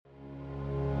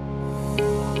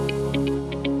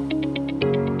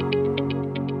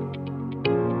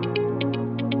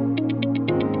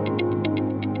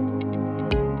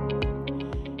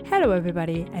Hello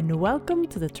everybody and welcome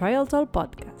to the Neonatal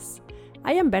podcast.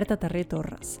 I am Berta Terry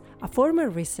Torres, a former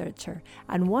researcher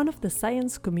and one of the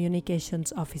science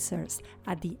communications officers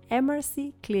at the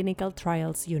MRC Clinical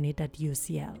Trials Unit at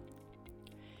UCL.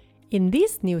 In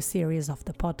this new series of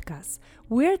the podcast,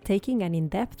 we are taking an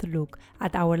in-depth look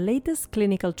at our latest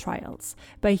clinical trials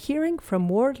by hearing from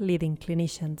world-leading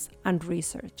clinicians and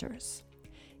researchers.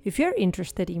 If you're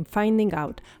interested in finding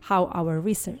out how our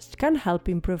research can help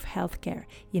improve healthcare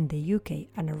in the UK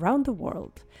and around the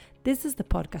world, this is the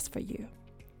podcast for you.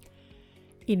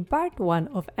 In part 1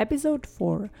 of episode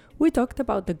 4, we talked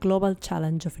about the global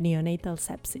challenge of neonatal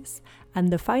sepsis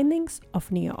and the findings of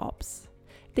NeoOps.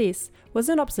 This was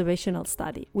an observational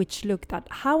study which looked at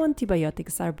how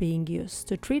antibiotics are being used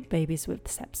to treat babies with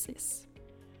sepsis.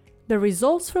 The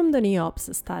results from the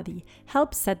NeoOps study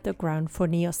helped set the ground for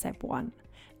NeoSep1,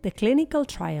 the clinical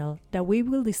trial that we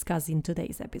will discuss in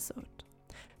today's episode.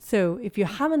 So, if you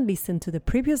haven't listened to the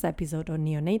previous episode on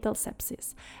neonatal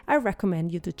sepsis, I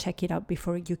recommend you to check it out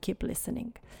before you keep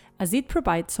listening, as it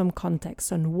provides some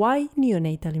context on why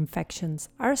neonatal infections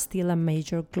are still a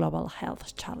major global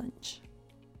health challenge.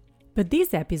 But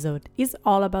this episode is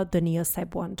all about the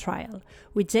NeoSep1 trial,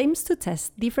 which aims to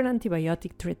test different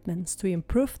antibiotic treatments to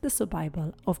improve the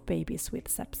survival of babies with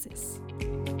sepsis.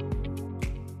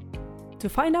 To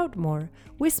find out more,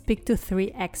 we speak to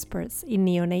 3 experts in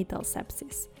neonatal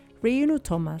sepsis, Riunu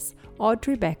Thomas,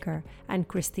 Audrey Becker, and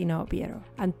Cristina Obiero,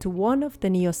 and to one of the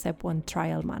NeoSep1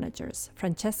 trial managers,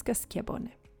 Francesca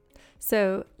Schiavone.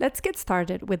 So, let's get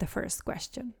started with the first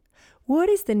question. What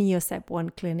is the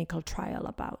NeoSep1 clinical trial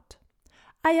about?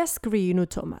 I asked Riunu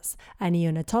Thomas, a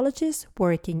neonatologist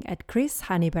working at Chris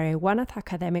Hani Bergwanath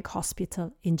Academic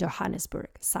Hospital in Johannesburg,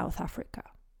 South Africa.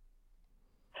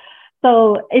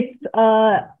 So it's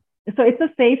a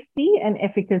safety and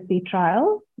efficacy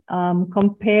trial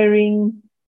comparing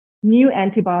new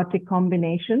antibiotic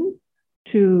combinations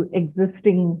to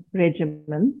existing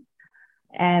regimens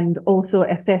and also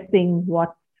assessing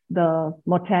what the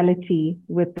mortality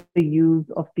with the use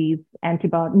of these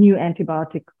new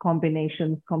antibiotic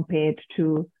combinations compared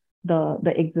to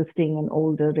the existing and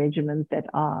older regimens that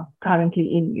are currently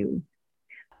in use.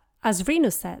 As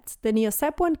Riunu said, the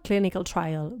NeoSep1 clinical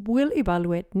trial will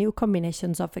evaluate new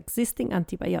combinations of existing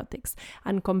antibiotics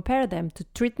and compare them to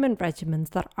treatment regimens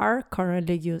that are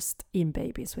currently used in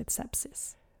babies with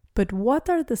sepsis. But what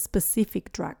are the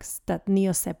specific drugs that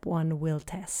NeoSep1 will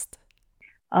test?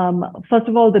 First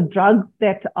of all, the drugs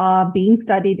that are being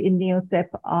studied in NeoSep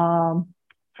are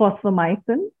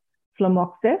fosfomycin,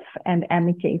 flumoxef, and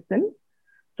amikacin.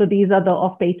 So these are the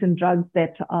off-patent drugs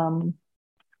that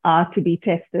are to be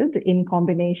tested in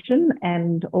combination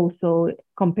and also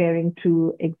comparing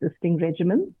to existing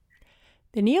regimens.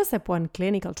 The NeoSep1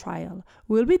 clinical trial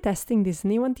will be testing these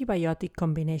new antibiotic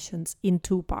combinations in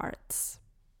 2 parts.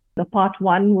 The part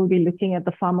 1 will be looking at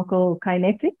the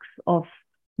pharmacokinetics of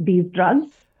these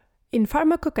drugs. In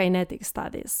pharmacokinetic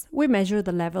studies, we measure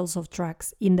the levels of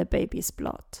drugs in the baby's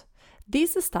blood.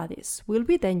 These studies will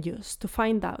be then used to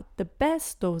find out the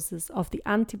best doses of the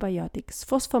antibiotics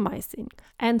fosfomycin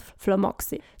and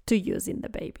flumoxef to use in the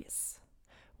babies.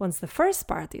 Once the first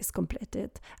part is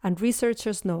completed and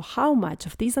researchers know how much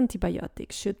of these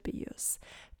antibiotics should be used,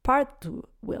 part 2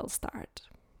 will start.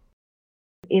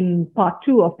 In part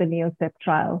 2 of the NeoSep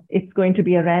trial, it's going to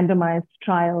be a randomized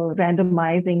trial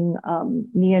randomizing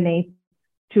neonates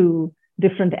to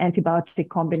different antibiotic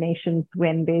combinations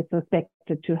when they're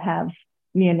suspected to have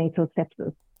neonatal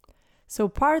sepsis. So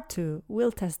part 2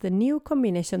 will test the new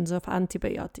combinations of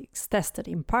antibiotics tested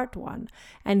in part 1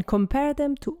 and compare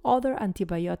them to other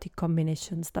antibiotic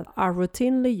combinations that are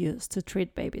routinely used to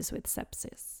treat babies with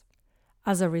sepsis.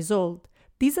 As a result,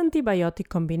 these antibiotic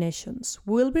combinations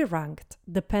will be ranked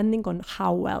depending on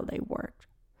how well they work,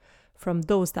 from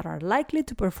those that are likely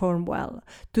to perform well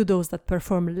to those that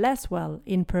perform less well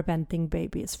in preventing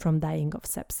babies from dying of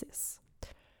sepsis.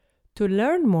 To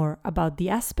learn more about the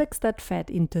aspects that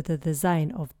fed into the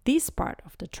design of this part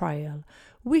of the trial,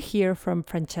 we hear from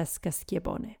Francesca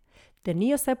Schiavone, the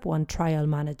NeoSep1 trial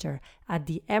manager at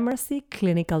the MRC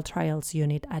Clinical Trials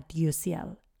Unit at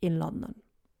UCL in London.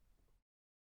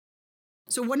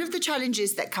 So one of the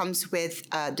challenges that comes with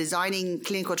designing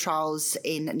clinical trials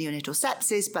in neonatal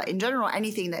sepsis, but in general,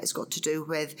 anything that has got to do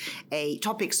with a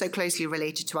topic so closely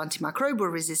related to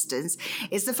antimicrobial resistance,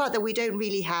 is the fact that we don't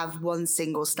really have one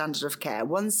single standard of care,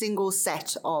 one single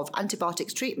set of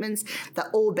antibiotics treatments that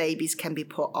all babies can be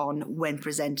put on when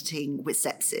presenting with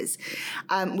sepsis.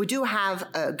 We do have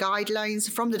guidelines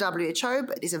from the WHO,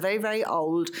 but these are very, very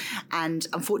old, and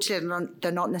unfortunately,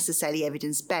 they're not necessarily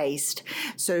evidence-based.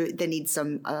 So they need some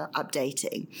some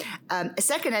updating. A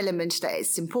second element that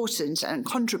is important and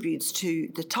contributes to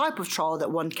the type of trial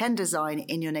that one can design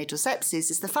in neonatal sepsis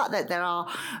is the fact that there are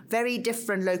very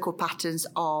different local patterns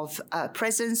of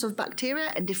presence of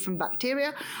bacteria and different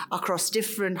bacteria across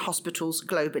different hospitals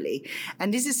globally.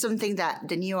 And this is something that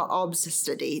the NeoOBS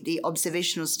study, the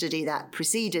observational study that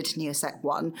preceded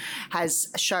NeoSep1,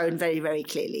 has shown very, very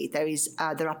clearly.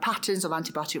 There are patterns of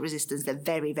antibiotic resistance that are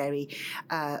very, very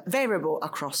variable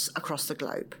across the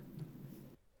globe.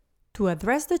 To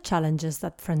address the challenges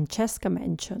that Francesca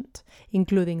mentioned,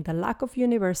 including the lack of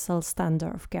universal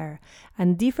standard of care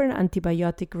and different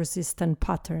antibiotic-resistant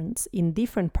patterns in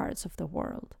different parts of the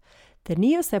world, the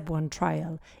NeoSep1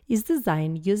 trial is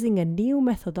designed using a new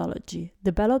methodology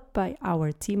developed by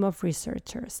our team of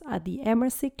researchers at the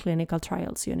MRC Clinical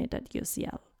Trials Unit at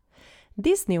UCL.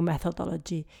 This new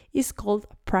methodology is called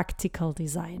practical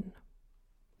design.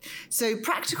 So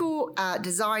practical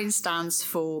design stands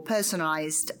for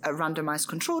personalized randomized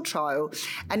control trial,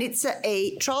 and it's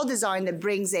a trial design that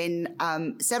brings in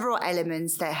several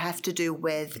elements that have to do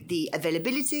with the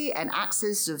availability and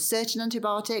access of certain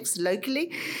antibiotics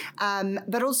locally,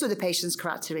 but also the patient's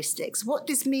characteristics. What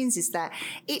this means is that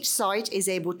each site is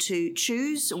able to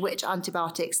choose which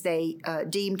antibiotics they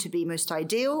deem to be most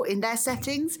ideal in their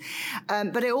settings,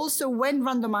 but they also, when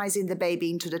randomizing the baby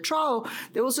into the trial,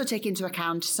 they also take into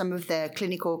account some of the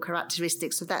clinical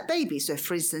characteristics of that baby. So,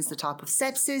 for instance, the type of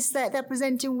sepsis that they're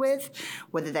presenting with,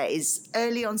 whether there is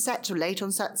early onset or late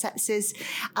onset sepsis.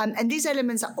 And these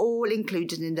elements are all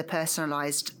included in the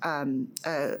personalized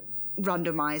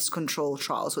randomized control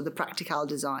trials or the practical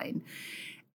design.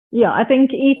 Yeah, I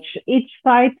think each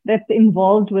site that's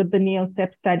involved with the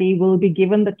NeoSep study will be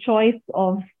given the choice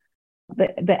of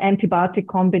the antibiotic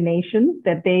combinations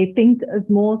that they think is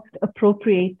most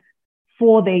appropriate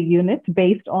for their unit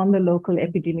based on the local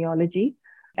epidemiology,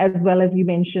 as well as you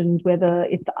mentioned, whether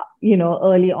it's,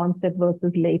 early onset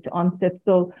versus late onset.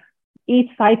 So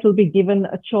each site will be given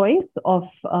a choice of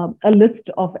a list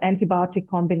of antibiotic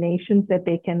combinations that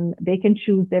they can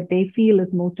choose that they feel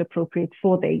is most appropriate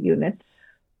for their unit.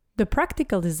 The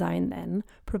practical design then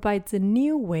provides a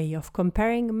new way of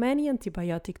comparing many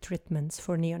antibiotic treatments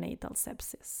for neonatal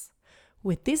sepsis.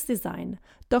 With this design,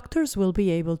 doctors will be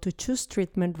able to choose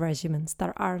treatment regimens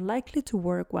that are likely to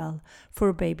work well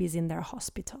for babies in their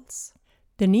hospitals.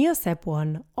 The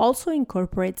NeoSep1 also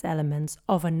incorporates elements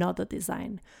of another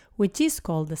design, which is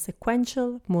called the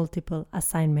Sequential Multiple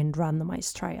Assignment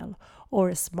Randomized Trial,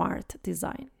 or SMART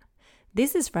design.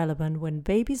 This is relevant when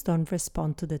babies don't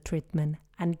respond to the treatment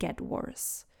and get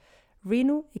worse.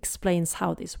 Rinu explains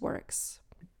how this works.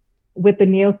 With the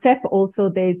NeoSep, also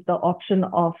there's the option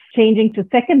of changing to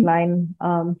second-line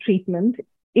treatment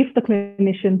if the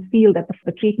clinicians feel that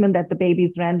the treatment that the baby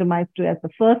is randomized to as the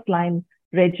first-line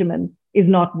regimen is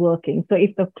not working. So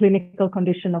if the clinical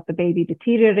condition of the baby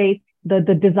deteriorates, the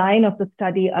design of the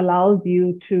study allows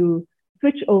you to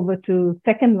switch over to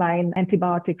second-line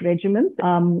antibiotic regimens.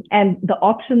 And the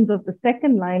options of the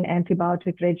second-line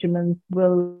antibiotic regimens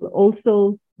will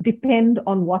also depend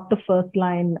on what the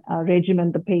first-line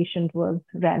regimen the patient was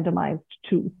randomized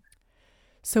to.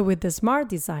 So with the SMART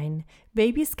design,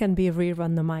 babies can be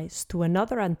re-randomized to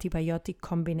another antibiotic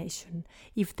combination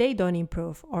if they don't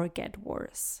improve or get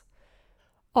worse.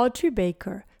 Audrey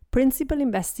Baker, principal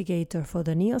investigator for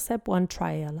the NeoSep1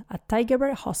 trial at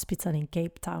Tygerberg Hospital in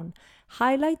Cape Town,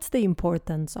 highlights the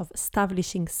importance of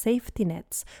establishing safety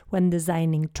nets when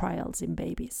designing trials in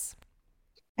babies.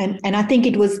 And I think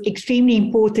it was extremely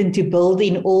important to build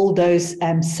in all those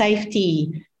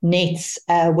safety nets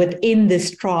within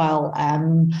this trial,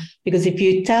 because if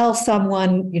you tell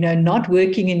someone, not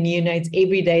working in neonates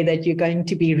every day that you're going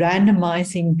to be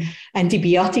randomizing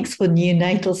antibiotics for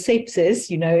neonatal sepsis,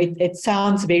 it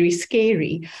sounds very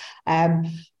scary.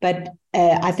 But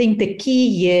I think the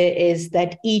key here is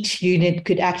that each unit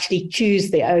could actually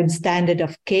choose their own standard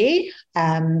of care,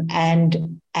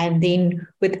 and then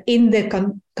within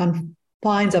the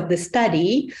confines of the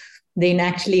study, then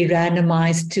actually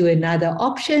randomized to another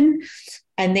option.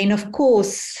 And then, of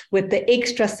course, with the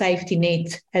extra safety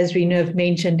net, as Renu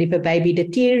mentioned, if a baby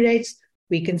deteriorates,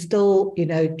 we can still,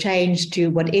 change to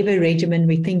whatever regimen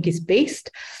we think is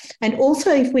best. And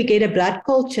also, if we get a blood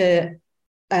culture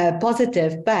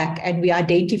positive back and we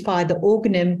identify the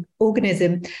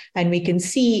organism and we can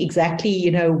see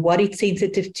exactly, what it's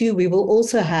sensitive to, we will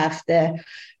also have the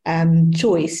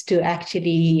choice to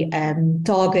actually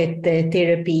target the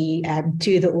therapy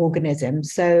to the organism.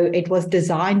 So it was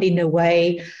designed in a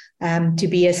way to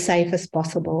be as safe as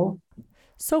possible.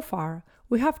 So far,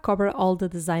 we have covered all the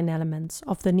design elements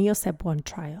of the NeoSep1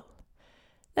 trial.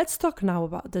 Let's talk now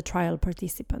about the trial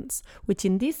participants, which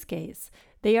in this case,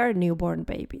 they are newborn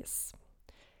babies.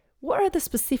 What are the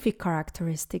specific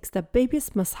characteristics that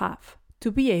babies must have to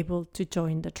be able to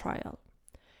join the trial?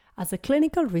 As a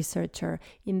clinical researcher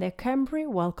in the Cambry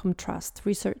Wellcome Trust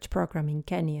research program in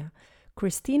Kenya,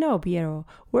 Cristina Obiero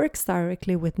works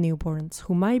directly with newborns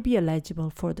who might be eligible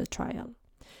for the trial.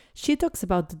 She talks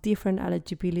about the different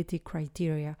eligibility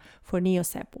criteria for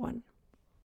NeoSep1.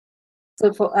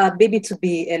 So for a baby to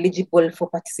be eligible for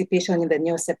participation in the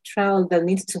NeoSep trial, they'll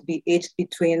need to be aged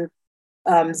between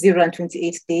 0 and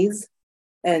 28 days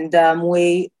and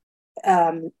weigh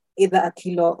either a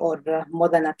kilo or more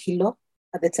than a kilo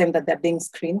at the time that they're being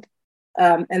screened.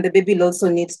 And the baby will also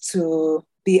needs to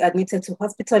be admitted to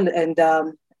hospital and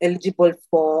eligible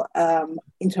for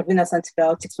intravenous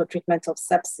antibiotics for treatment of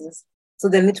sepsis. So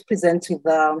they'll need to present with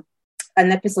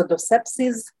an episode of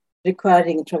sepsis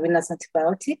requiring intravenous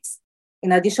antibiotics.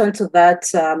 In addition to that,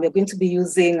 we're going to be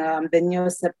using the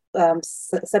NeoSep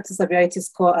sepsis severity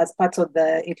score as part of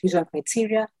the inclusion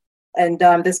criteria. And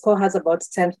the score has about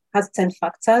 10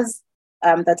 factors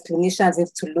that clinicians need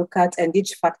to look at, and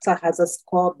each factor has a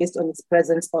score based on its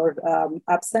presence or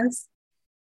absence.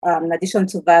 In addition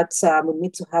to that, we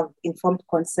need to have informed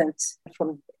consent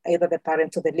from either the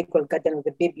parent or the legal guardian of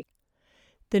the baby.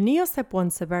 The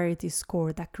NeoSep1 severity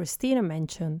score that Cristina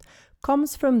mentioned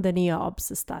comes from the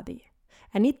NeoOBS study,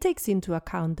 and it takes into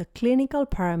account the clinical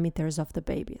parameters of the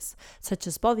babies, such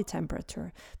as body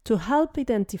temperature, to help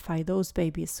identify those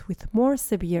babies with more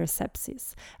severe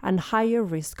sepsis and higher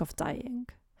risk of dying.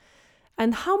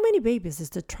 And how many babies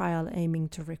is the trial aiming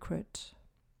to recruit?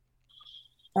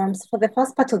 So for the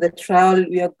first part of the trial,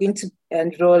 we are going to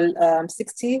enroll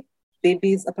 60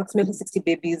 babies, approximately 60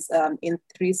 babies in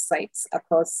 3 sites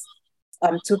across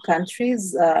 2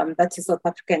 countries, that is South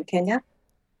Africa and Kenya.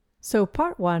 So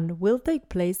part 1 will take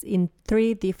place in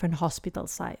 3 different hospital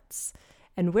sites,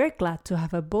 and we're glad to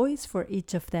have a voice for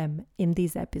each of them in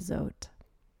this episode.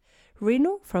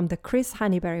 Rinu from the Chris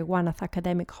Hanneberry Wanath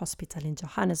Academic Hospital in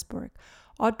Johannesburg,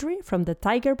 Audrey from the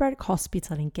Tygerberg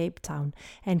Hospital in Cape Town,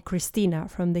 and Cristina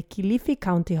from the Kilifi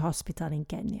County Hospital in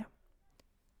Kenya.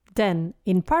 Then,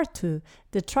 in part 2,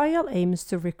 the trial aims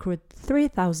to recruit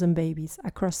 3,000 babies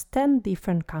across 10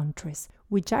 different countries,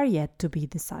 which are yet to be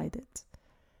decided.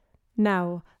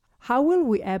 Now, how will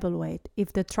we evaluate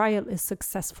if the trial is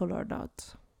successful or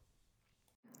not?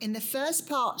 In the first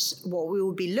part, what we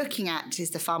will be looking at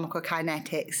is the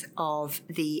pharmacokinetics of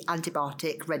the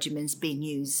antibiotic regimens being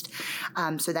used.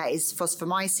 So that is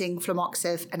fosfomycin,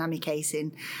 flumoxif, and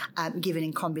amikacin given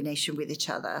in combination with each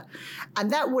other. And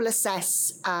that will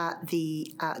assess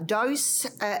the dose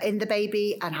in the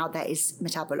baby and how that is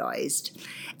metabolized.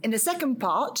 In the second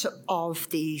part of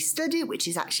the study, which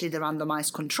is actually the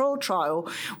randomized control trial,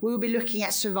 we will be looking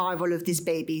at survival of these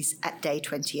babies at day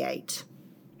 28.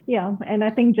 Yeah, and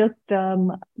I think just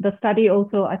the study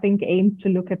also, I think, aims to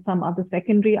look at some other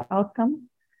secondary outcomes.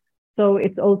 So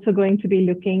it's also going to be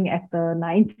looking at the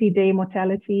 90-day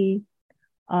mortality,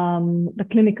 the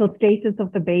clinical status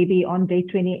of the baby on day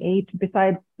 28,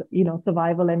 besides,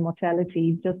 survival and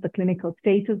mortality, just the clinical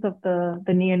status of the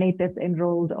neonate that's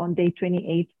enrolled on day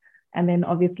 28, and then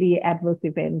obviously adverse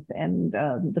events and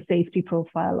the safety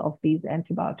profile of these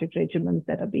antibiotic regimens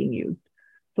that are being used.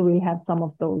 So we'll have some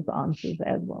of those answers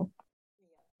as well.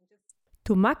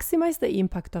 To maximize the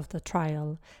impact of the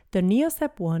trial, the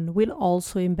NeoSep1 will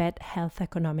also embed health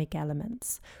economic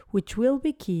elements, which will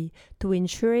be key to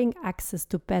ensuring access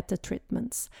to better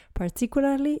treatments,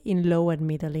 particularly in low and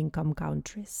middle income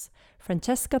countries.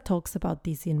 Francesca talks about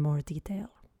this in more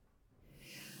detail.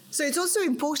 So it's also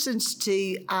important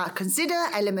to consider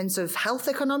elements of health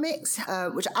economics,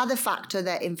 which are other factors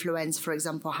that influence, for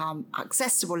example, how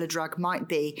accessible a drug might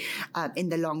be in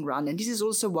the long run. And this is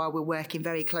also why we're working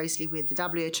very closely with the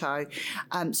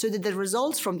WHO so that the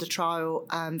results from the trial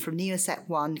from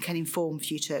NeoSep1 can inform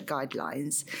future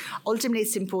guidelines. Ultimately,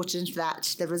 it's important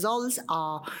that the results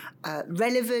are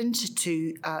relevant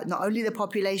to not only the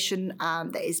population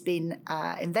that is being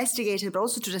investigated, but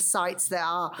also to the sites that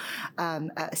are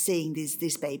seeing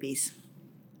these babies.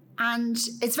 And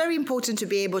it's very important to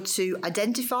be able to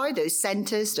identify those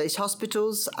centres, those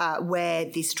hospitals where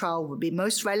this trial would be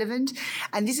most relevant.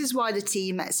 And this is why the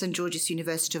team at St George's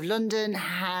University of London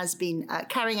has been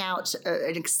carrying out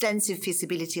an extensive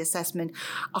feasibility assessment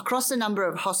across a number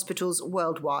of hospitals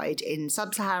worldwide in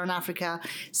Sub-Saharan Africa,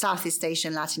 Southeast Asia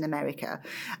and Latin America.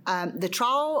 The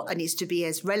trial needs to be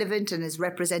as relevant and as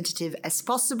representative as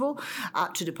possible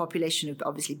to the population of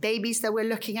obviously babies that we're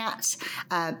looking at,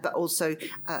 but also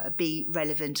be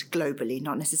relevant globally,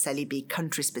 not necessarily be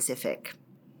country specific.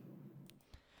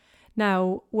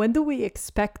 Now, when do we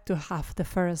expect to have the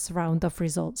first round of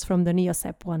results from the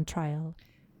NeoSep1 trial?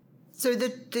 So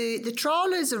the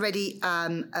trial has already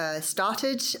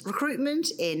started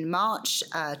recruitment in March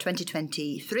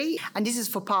 2023, and this is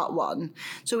for part 1.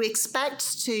 So we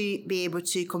expect to be able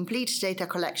to complete data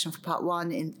collection for part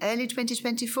 1 in early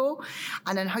 2024,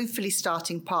 and then hopefully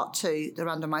starting part 2, the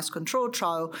randomized control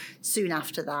trial, soon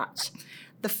after that.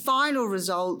 The final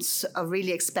results are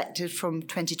really expected from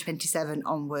 2027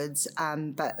 onwards,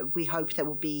 but we hope there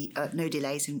will be no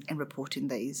delays in reporting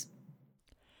these.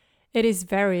 It is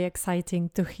very exciting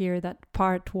to hear that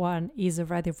part 1 is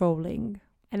already rolling,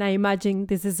 and I imagine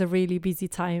this is a really busy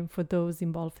time for those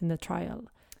involved in the trial.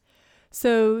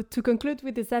 So, to conclude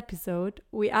with this episode,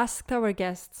 we asked our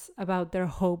guests about their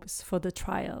hopes for the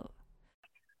trial.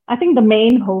 I think the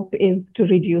main hope is to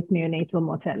reduce neonatal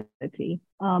mortality.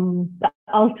 The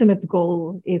ultimate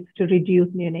goal is to reduce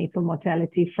neonatal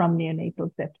mortality from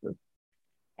neonatal sepsis.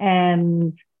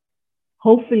 And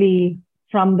hopefully,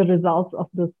 from the results of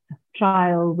this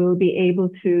trial, we'll be able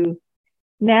to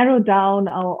narrow down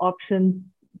our options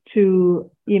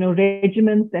to,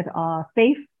 regimens that are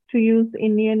safe to use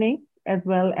in neonates, as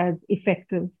well as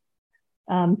effective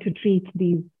to treat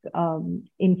these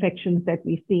infections that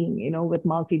we're seeing, with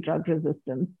multi-drug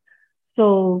resistance.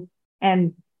 So,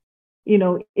 and,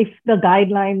 if the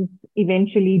guidelines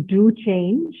eventually do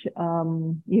change,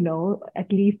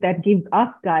 at least that gives us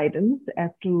guidance as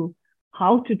to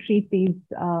how to treat these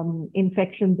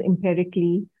infections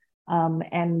empirically.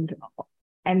 And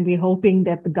we're hoping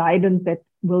that the guidance that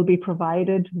will be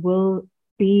provided will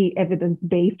be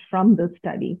evidence-based from the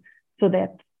study, so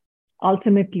that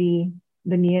ultimately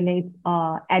the neonates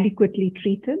are adequately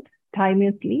treated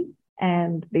timeously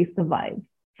and they survive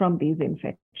from these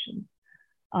infections.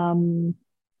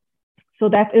 So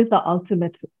that is the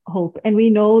ultimate hope. And we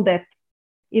know that,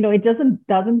 it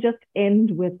doesn't just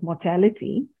end with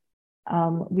mortality.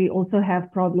 We also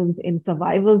have problems in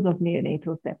survivors of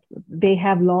neonatal sepsis. They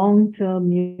have long-term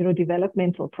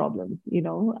neurodevelopmental problems,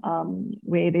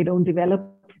 where they don't develop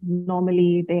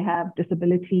normally, they have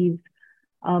disabilities.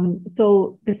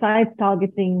 So besides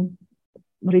targeting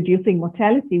reducing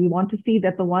mortality, we want to see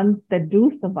that the ones that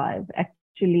do survive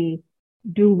actually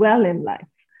do well in life.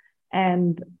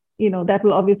 And, that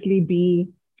will obviously be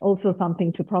also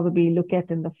something to probably look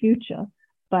at in the future.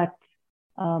 But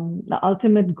the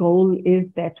ultimate goal is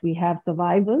that we have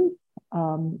survivors,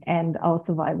 and our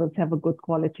survivors have a good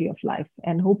quality of life.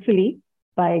 And hopefully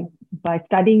by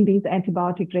studying these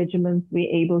antibiotic regimens,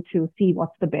 we're able to see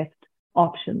what's the best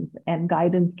options, and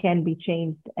guidance can be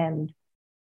changed. And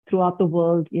throughout the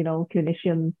world,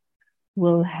 clinicians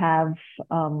will have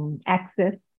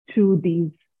access to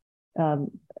these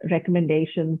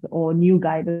recommendations or new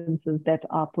guidances that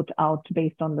are put out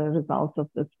based on the results of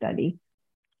the study.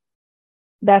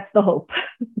 That's the hope.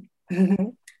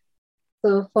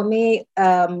 So for me,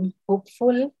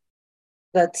 hopeful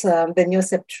that the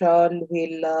NeoSep trial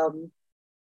will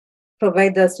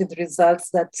provide us with results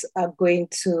that are going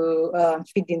to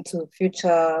feed into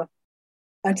future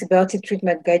antibiotic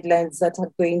treatment guidelines that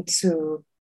are going to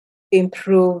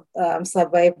improve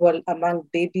survival among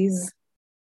babies.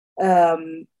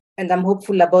 And I'm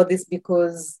hopeful about this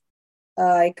because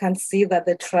I can see that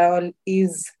the trial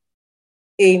is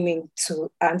aiming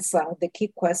to answer the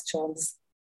key questions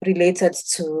related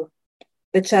to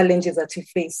the challenges that we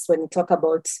face when we talk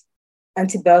about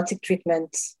antibiotic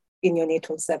treatment in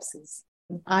neonatal sepsis.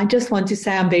 I just want to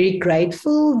say I'm very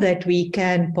grateful that we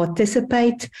can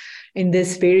participate in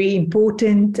this very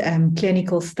important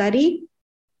clinical study.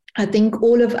 I think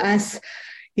all of us,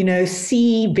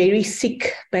 see very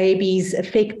sick babies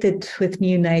affected with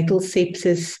neonatal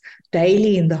sepsis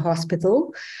daily in the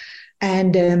hospital.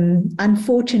 And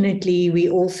unfortunately, we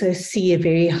also see a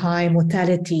very high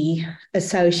mortality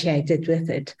associated with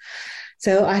it.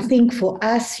 So I think for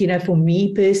us, for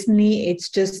me personally, it's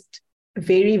just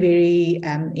very, very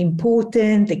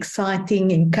important, exciting,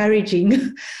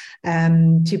 encouraging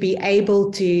to be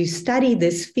able to study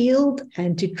this field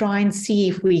and to try and see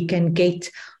if we can get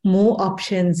more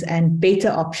options and better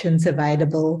options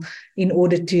available in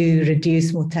order to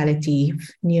reduce mortality of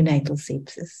neonatal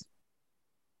sepsis.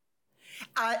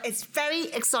 It's very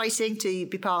exciting to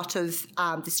be part of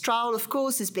this trial. Of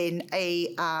course, there's been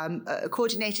a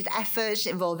coordinated effort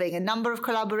involving a number of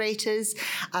collaborators.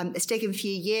 It's taken a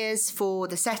few years for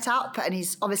the setup, and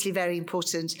it's obviously very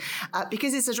important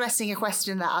because it's addressing a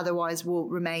question that otherwise will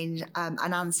remain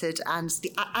unanswered, and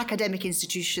the academic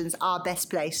institutions are best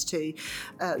placed to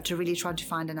really try to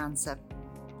find an answer.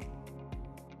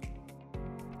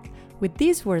 With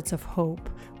these words of hope,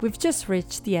 we've just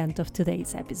reached the end of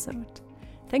today's episode.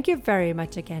 Thank you very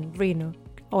much again, Rinu,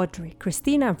 Audrey,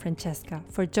 Christina and Francesca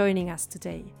for joining us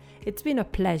today. It's been a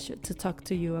pleasure to talk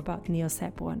to you about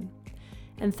NeoSep1.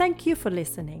 And thank you for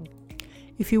listening.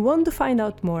 If you want to find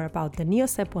out more about the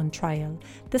NeoSep1 trial,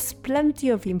 there's plenty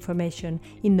of information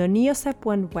in the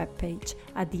NeoSep1 webpage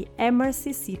at the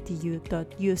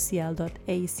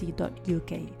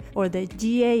mrcctu.ucl.ac.uk or the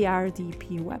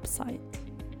GARDP website.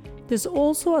 There's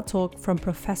also a talk from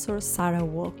Professor Sarah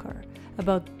Walker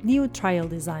about new trial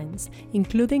designs,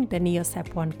 including the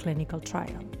NeoSep1 clinical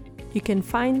trial. You can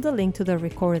find the link to the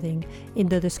recording in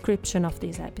the description of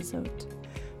this episode.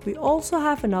 We also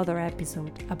have another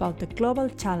episode about the global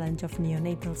challenge of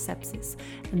neonatal sepsis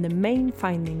and the main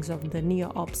findings of the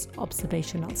NeoOps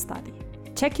observational study.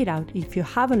 Check it out if you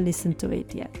haven't listened to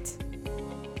it yet.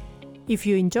 If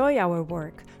you enjoy our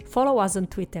work, follow us on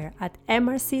Twitter at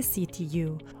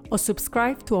MRCCTU or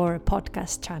subscribe to our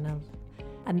podcast channel.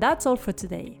 And that's all for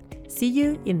today. See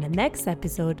you in the next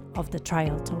episode of the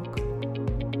Trial Talk.